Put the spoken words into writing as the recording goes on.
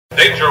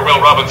Danger, Will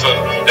Robinson!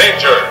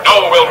 Danger!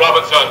 No, Will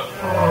Robinson!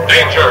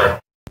 Danger!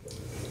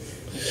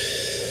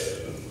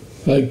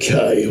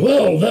 Okay,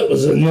 well, that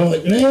was a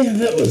nightmare.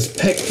 That was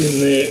packed in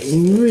there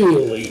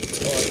really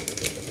tight.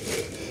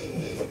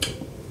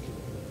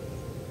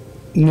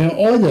 Now,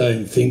 I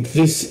don't think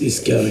this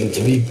is going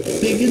to be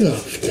big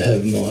enough to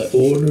have my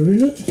order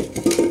in it.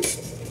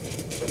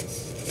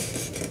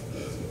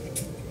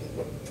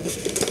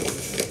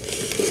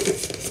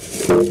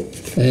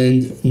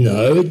 And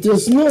no, it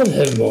does not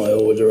have my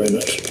order in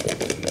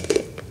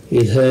it.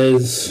 It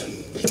has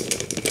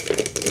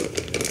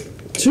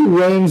 2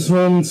 ram's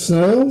horn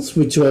snails,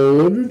 which I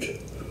ordered,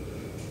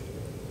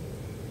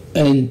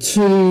 and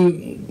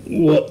 2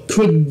 what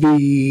could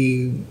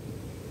be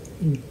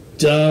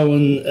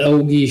Darwin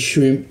algae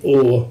shrimp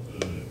or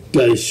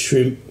ghost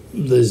shrimp.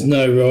 There's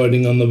no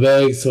writing on the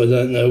bag, so I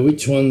don't know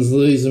which ones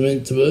these are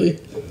meant to be.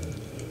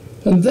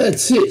 And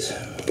that's it.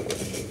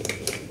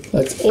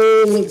 That's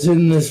all that's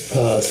in this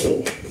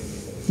parcel.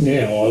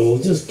 Now I will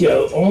just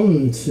go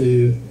on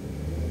to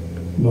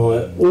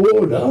my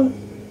order.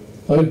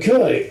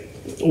 Okay,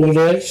 what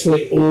I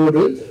actually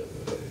ordered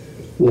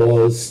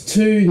was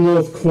 2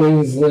 North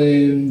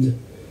Queensland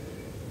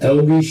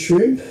algae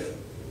shrimp,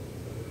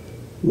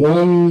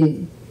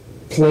 1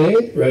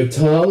 plant,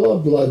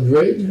 Rotala, blood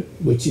red,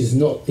 which is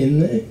not in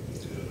there,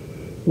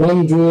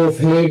 1 dwarf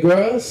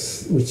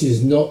hairgrass, which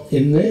is not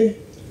in there,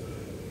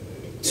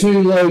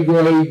 2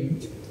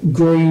 low-grade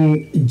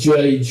green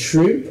jade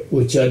shrimp,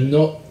 which are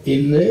not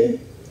in there,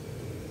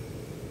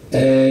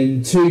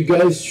 and 2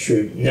 ghost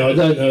shrimp. Now, I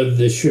don't know if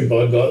the shrimp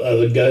I got are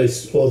the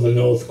ghost or the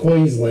North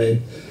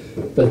Queensland,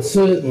 but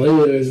certainly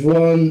there's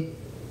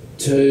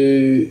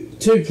 2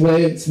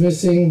 plants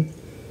missing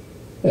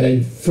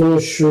and 4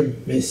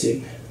 shrimp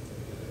missing,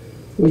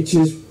 which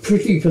is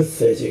pretty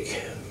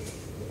pathetic.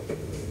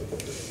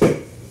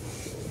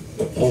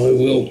 I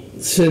will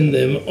send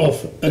them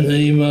off an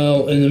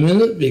email in a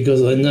minute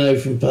because I know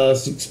from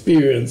past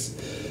experience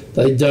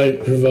they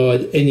don't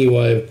provide any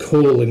way of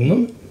calling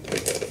them.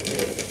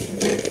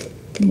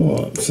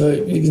 Right, so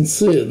you can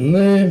see it in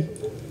there.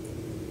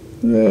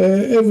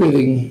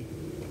 Everything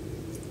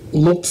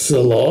looks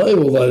alive,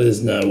 although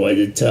there's no way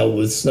to tell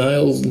with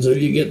snails until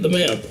you get them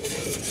out,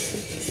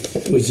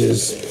 which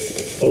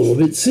is all a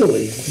bit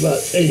silly,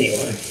 but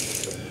anyway.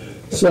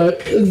 So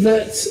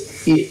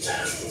that's it.